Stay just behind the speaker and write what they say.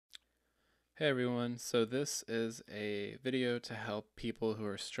Hey everyone, so this is a video to help people who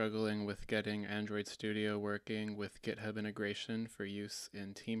are struggling with getting Android Studio working with GitHub integration for use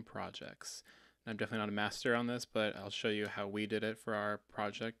in team projects. I'm definitely not a master on this, but I'll show you how we did it for our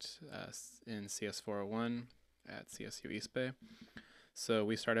project in CS401 at CSU East Bay. So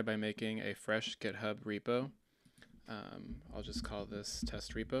we started by making a fresh GitHub repo. I'll just call this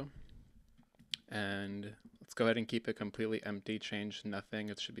test repo. And let's go ahead and keep it completely empty, change nothing.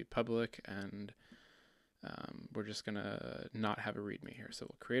 It should be public, and we're just gonna not have a README here. So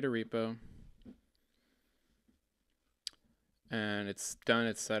we'll create a repo, and it's done,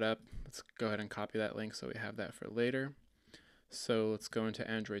 it's set up. Let's go ahead and copy that link so we have that for later. So let's go into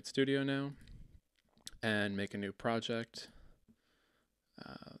Android Studio now and make a new project.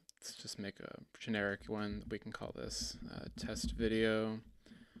 Let's just make a generic one. We can call this test video.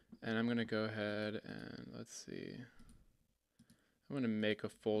 And I'm going to go ahead and let's see. I'm going to make a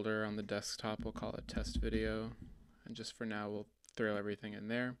folder on the desktop. We'll call it test video. And just for now, we'll throw everything in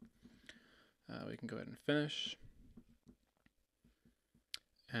there. We can go ahead and finish.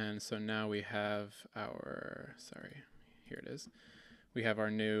 And so now we have our, here it is. We have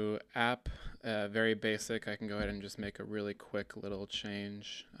our new app, very basic. I can go ahead and just make a really quick little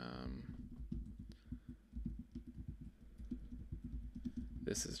change.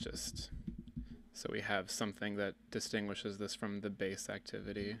 This is just so we have something that distinguishes this from the base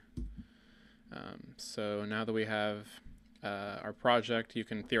activity. So now that we have our project, you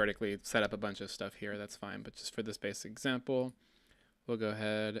can theoretically set up a bunch of stuff here, that's fine, but just for this basic example, we'll go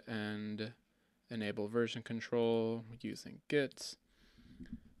ahead and enable version control using Git.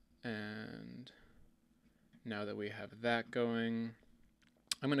 And now that we have that going,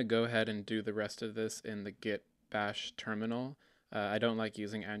 I'm going to go ahead and do the rest of this in the Git bash terminal. I don't like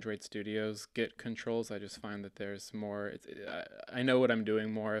using Android Studio's Git controls. I just find that there's more, I know what I'm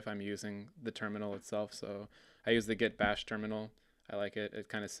doing more if I'm using the terminal itself, so I use the Git bash terminal. I like it. It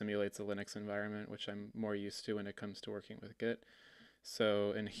kind of simulates a Linux environment, which I'm more used to when it comes to working with Git.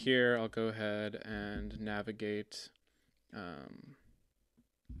 So in here, I'll go ahead and navigate,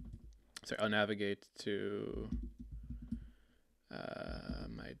 I'll navigate to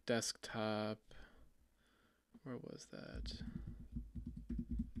my desktop. Where was that?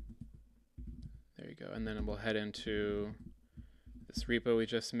 There you go. And then we'll head into this repo we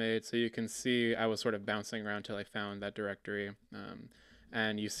just made. So you can see I was sort of bouncing around till I found that directory.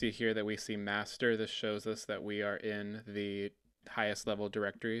 And you see here that we see master. This shows us that we are in the highest level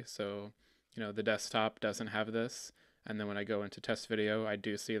directory. So, you know, the desktop doesn't have this. And then when I go into test video, I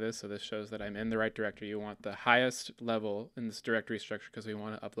do see this. So this shows that I'm in the right directory. You want the highest level in this directory structure because we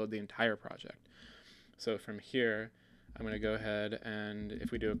want to upload the entire project. So from here, I'm going to go ahead and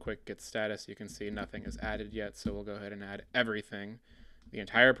if we do a quick git status, you can see nothing is added yet. So we'll go ahead and add everything, the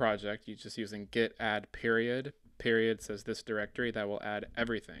entire project. You're just using git add period. Period says this directory, that will add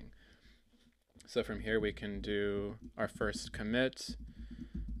everything. So from here, we can do our first commit.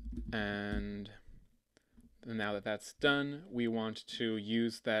 And now that that's done, we want to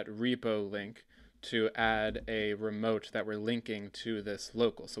use that repo link to add a remote that we're linking to this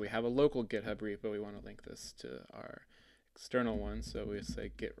local. So we have a local GitHub repo. We want to link this to our external one. So we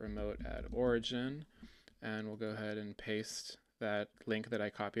say git remote add origin, and we'll go ahead and paste that link that I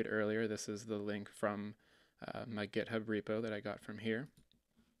copied earlier. This is the link from my GitHub repo that I got from here.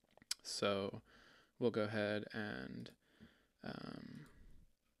 So we'll go ahead and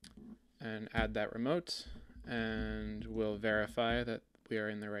add that remote, and we'll verify that we are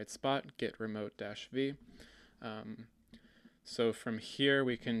in the right spot, git remote -v. So from here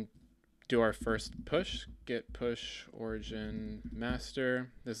we can do our first push, git push origin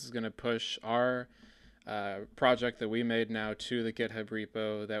master. This is going to push our project that we made now to the GitHub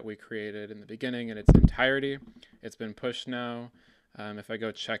repo that we created in the beginning in its entirety. It's been pushed now. If I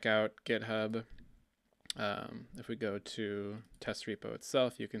go check out GitHub, if we go to test repo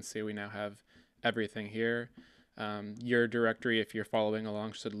itself, you can see we now have everything here. Your directory, if you're following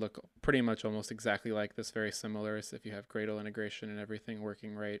along, should look pretty much almost exactly like this, very similar. So if you have Gradle integration and everything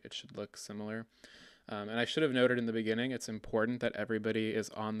working right, it should look similar. And I should have noted in the beginning, it's important that everybody is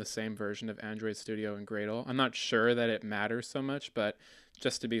on the same version of Android Studio and Gradle. I'm not sure that it matters so much, but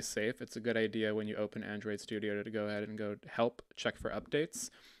just to be safe, it's a good idea when you open Android Studio to go ahead and go help, check for updates.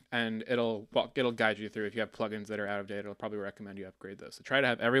 And it'll guide you through. If you have plugins that are out of date, it'll probably recommend you upgrade those. So try to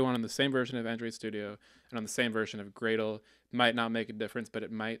have everyone on the same version of Android Studio and on the same version of Gradle. Might not make a difference, but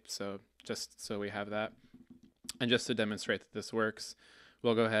it might. So just so we have that. And just to demonstrate that this works,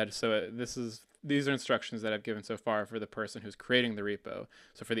 we'll go ahead. So these are instructions that I've given so far for the person who's creating the repo.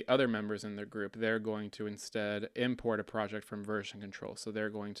 So for the other members in their group, they're going to instead import a project from version control. So they're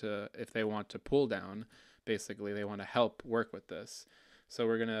going to, if they want to pull down, basically they want to help work with this. So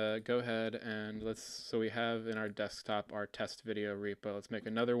we're gonna go ahead and so we have in our desktop our test video repo. Let's make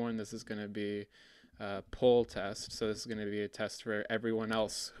another one. This is gonna be pull test. So this is gonna be a test for everyone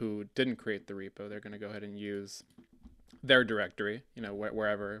else who didn't create the repo. They're gonna go ahead and use their directory,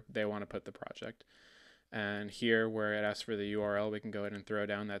 wherever they want to put the project. And here where it asks for the URL, we can go ahead and throw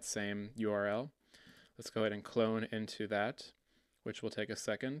down that same URL. Let's go ahead and clone into that, which will take a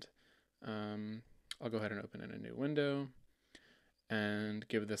second. I'll go ahead and open in a new window and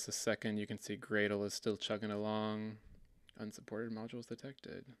give this a second. You can see Gradle is still chugging along. Unsupported modules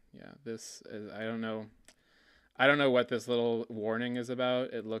detected. Yeah, this is, I don't know what this little warning is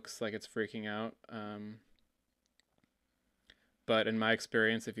about. It looks like it's freaking out. But in my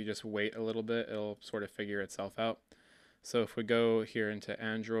experience, if you just wait a little bit, it'll sort of figure itself out. So if we go here into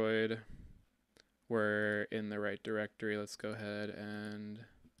Android, we're in the right directory. Let's go ahead and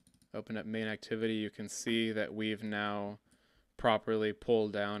open up main activity. You can see that we've now properly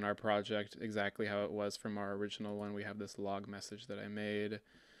pulled down our project exactly how it was from our original one. We have this log message that I made,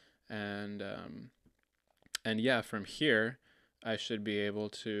 and yeah, from here I should be able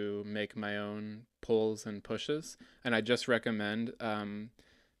to make my own pulls and pushes. And I just recommend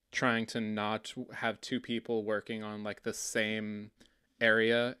trying to not have two people working on like the same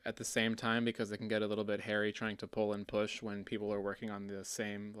area at the same time, because it can get a little bit hairy trying to pull and push when people are working on the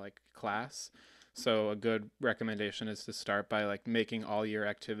same like class. So a good recommendation is to start by like making all your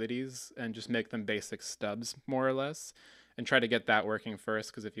activities and just make them basic stubs more or less, and try to get that working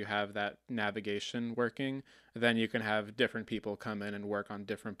first, because if you have that navigation working, then you can have different people come in and work on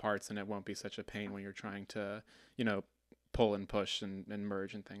different parts, and it won't be such a pain when you're trying to, pull and push and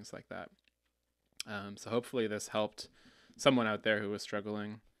merge and things like that. So hopefully this helped someone out there who was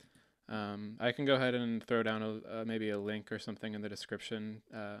struggling. I can go ahead and throw down maybe a link or something in the description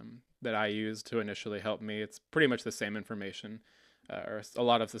that I used to initially help me. It's pretty much the same information, or a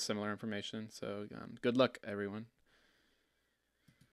lot of the similar information. So good luck, everyone.